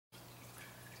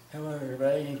Hello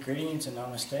everybody, greetings and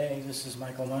namaste. This is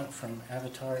Michael Munt from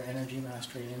Avatar Energy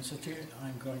Mastery Institute.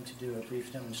 I'm going to do a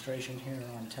brief demonstration here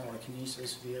on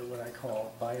telekinesis via what I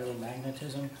call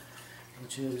biomagnetism,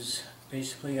 which is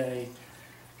basically I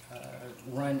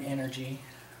run energy,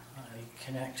 I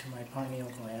connect to my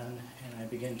pineal gland, and I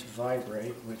begin to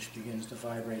vibrate, which begins to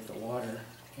vibrate the water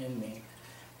in me.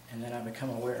 And then I become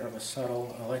aware of a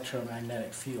subtle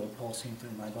electromagnetic field pulsing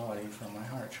through my body from my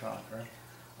heart chakra,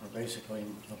 or basically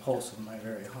the pulse of my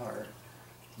very heart,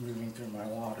 moving through my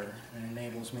water, and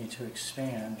enables me to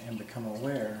expand and become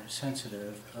aware,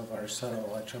 sensitive of our subtle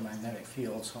electromagnetic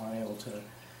field, so I'm able to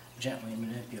gently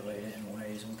manipulate it in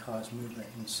ways and cause movement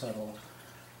in subtle,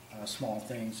 small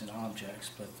things and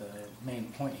objects. But the main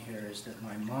point here is that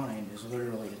my mind is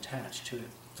literally attached to it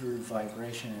through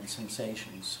vibration and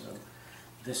sensations. So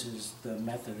this is the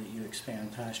method that you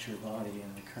expand past your body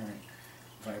in the current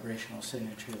vibrational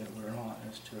signature that we're on,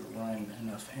 is to run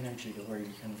enough energy to where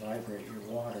you can vibrate your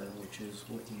water, which is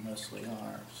what you mostly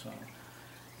are. So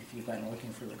if you've been looking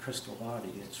for the crystal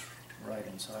body, it's right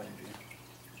inside of you.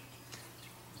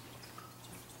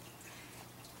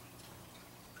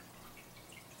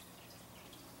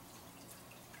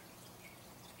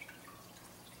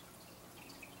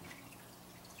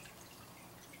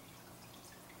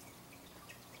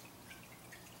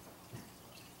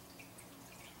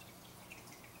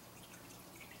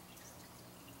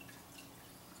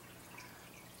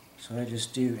 So I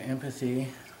just do empathy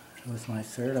with my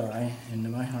third eye into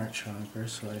my heart chakra,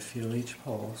 so I feel each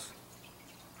pulse,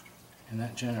 and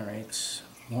that generates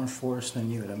more force than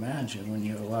you would imagine when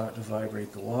you allow it to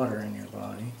vibrate the water in your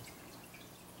body.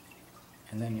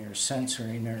 And then your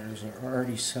sensory nerves are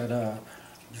already set up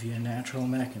via natural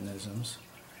mechanisms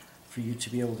for you to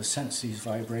be able to sense these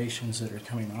vibrations that are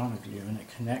coming on of you, and it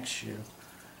connects you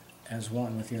as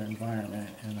one with your environment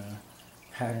in a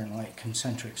pattern like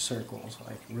concentric circles,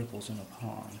 like ripples in a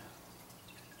pond.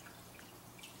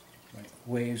 Like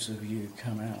waves of you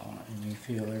come out and you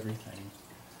feel everything.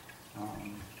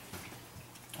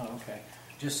 Okay.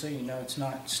 Just so you know, it's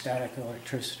not static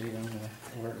electricity,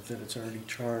 or that it's already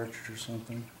charged or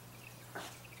something.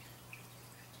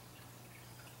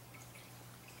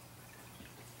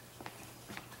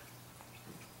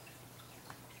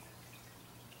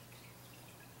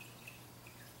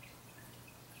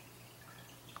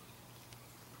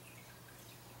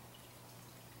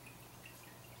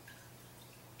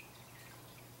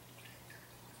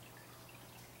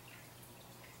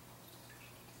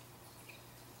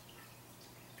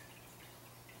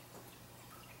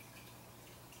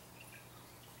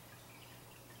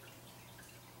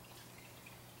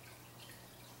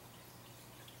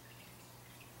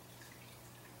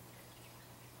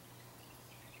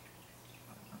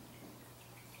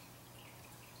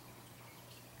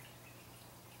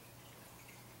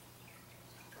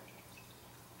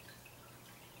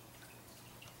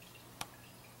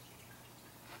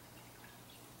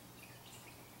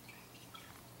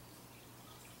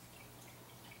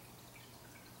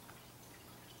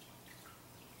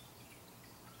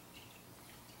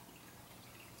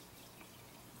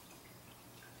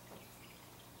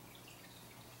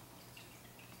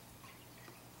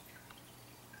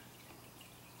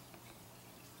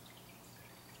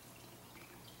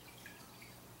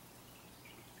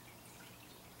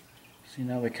 See,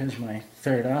 now because my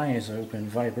third eye is open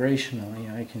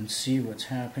vibrationally, I can see what's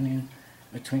happening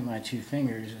between my two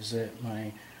fingers, is that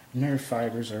my nerve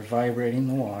fibers are vibrating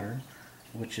the water,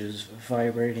 which is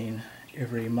vibrating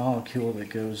every molecule that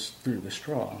goes through the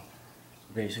straw,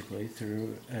 basically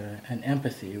through an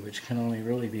empathy which can only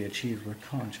really be achieved with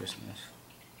consciousness.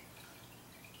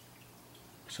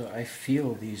 So I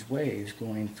feel these waves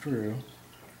going through,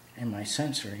 and my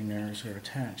sensory nerves are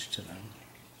attached to them.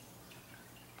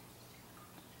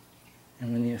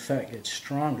 And when the effect gets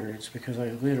stronger, it's because I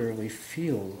literally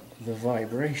feel the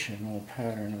vibrational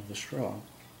pattern of the straw.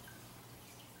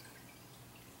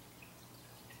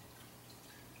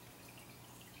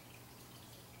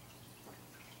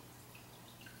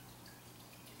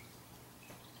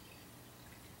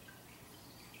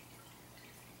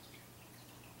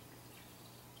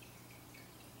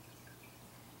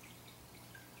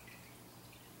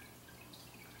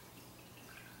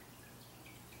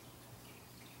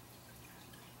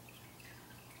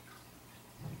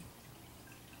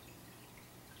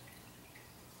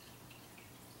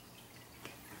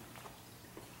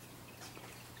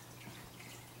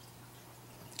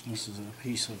 This is a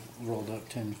piece of rolled up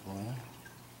tin foil.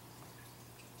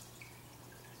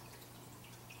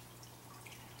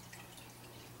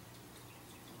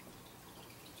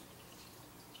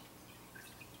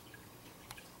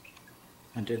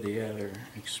 I did the other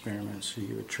experiments, so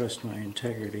you would trust my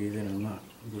integrity that I'm not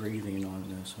breathing on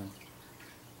this. I'm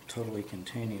totally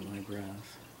containing my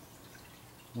breath.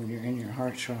 When you're in your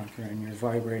heart chakra and you're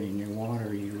vibrating your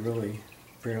water, you really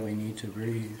barely need to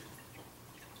breathe.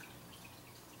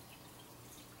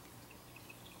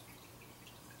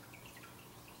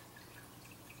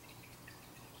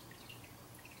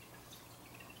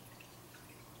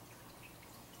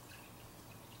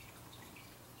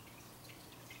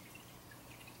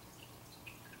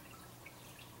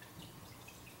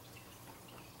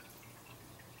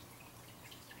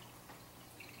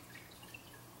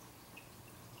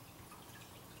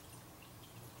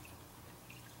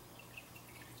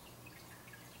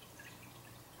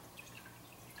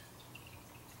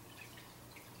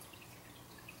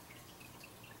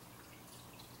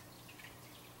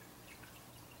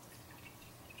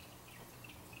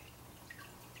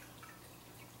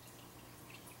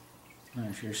 Now,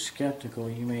 if you're skeptical,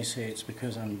 you may say it's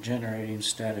because I'm generating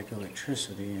static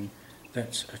electricity, and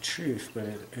that's a truth, but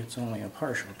it's only a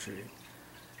partial truth.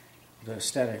 The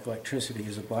static electricity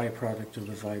is a byproduct of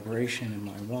the vibration in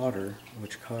my water,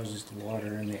 which causes the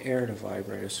water and the air to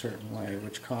vibrate a certain way,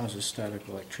 which causes static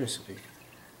electricity.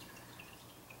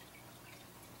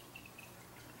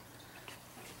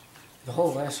 The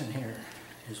whole lesson here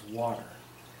is water.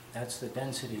 That's the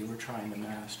density we're trying to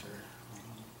master.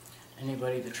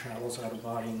 Anybody that travels out of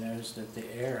body knows that the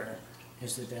air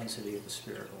is the density of the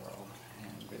spirit world,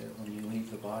 and when you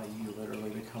leave the body, you literally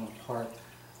become a part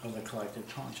of the collective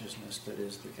consciousness that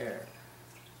is the air.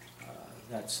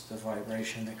 That's the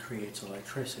vibration that creates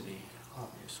electricity,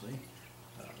 obviously.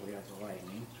 We have the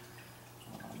lightning.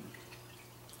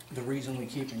 The reason we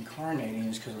keep incarnating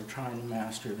is because we're trying to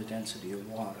master the density of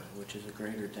water, which is a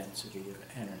greater density of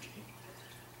energy.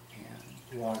 And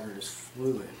water is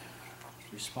fluid,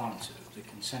 responsive, the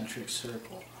concentric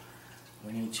circle.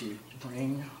 We need to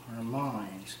bring our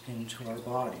minds into our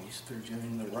bodies through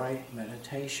doing the right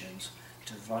meditations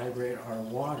to vibrate our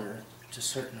water to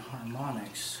certain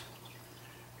harmonics.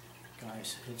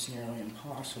 Guys, it's nearly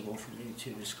impossible for me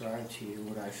to describe to you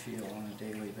what I feel on a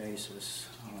daily basis.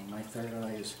 My third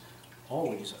eye is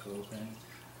always open.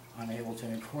 I'm able to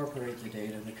incorporate the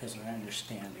data because I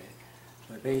understand it.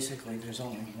 But basically, there's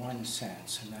only one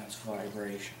sense, and that's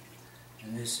vibration.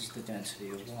 And this is the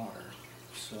density of water.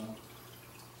 So,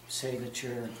 say that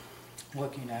you're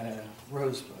looking at a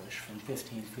rose bush from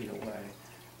 15 feet away.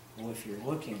 Well, if you're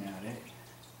looking at it,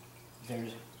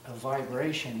 there's a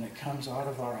vibration that comes out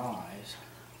of our eyes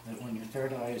that when your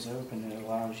third eye is open, it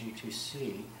allows you to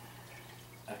see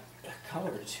a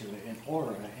color to it, an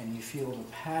aura, and you feel the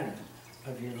pattern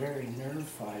of your very nerve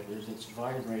fibers that's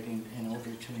vibrating in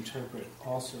order to interpret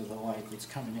also the light that's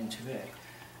coming into it.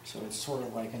 So it's sort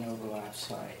of like an overlap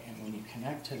sight, and when you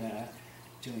connect to that,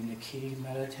 doing the key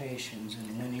meditations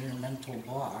and linear mental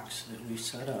blocks that we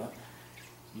set up,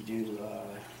 you do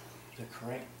the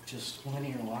correct, just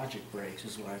linear logic breaks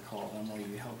is what I call them, where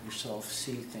you help yourself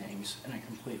see things in a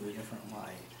completely different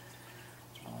light.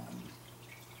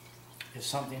 If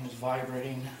something is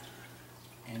vibrating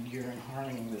and you're in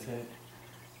harmony with it,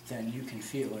 then you can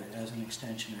feel it as an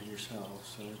extension of yourself.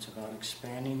 So it's about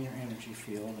expanding your energy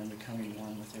field and becoming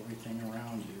one with everything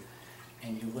around you.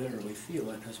 And you literally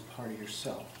feel it as a part of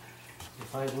yourself.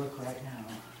 If I look right now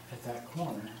at that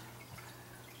corner,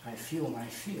 I feel my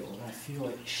field. I feel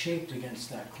it shaped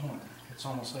against that corner. It's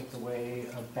almost like the way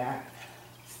a bat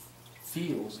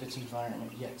feels its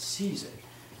environment, yet sees it.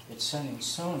 It's sending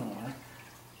sonar,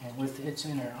 and with its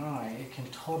inner eye, it can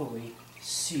totally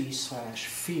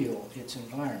see/feel its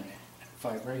environment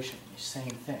vibrationally. Same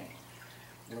thing.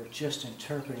 We're just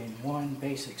interpreting one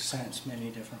basic sense many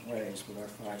different ways with our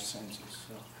five senses.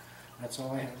 So that's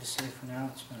all I have to say for now.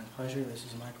 It's been a pleasure. This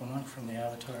is Michael Monk from the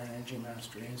Avatar Energy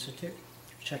Mastery Institute.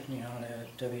 Check me out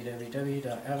at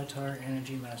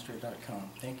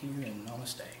www.avatarenergymaster.com. Thank you and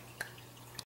namaste.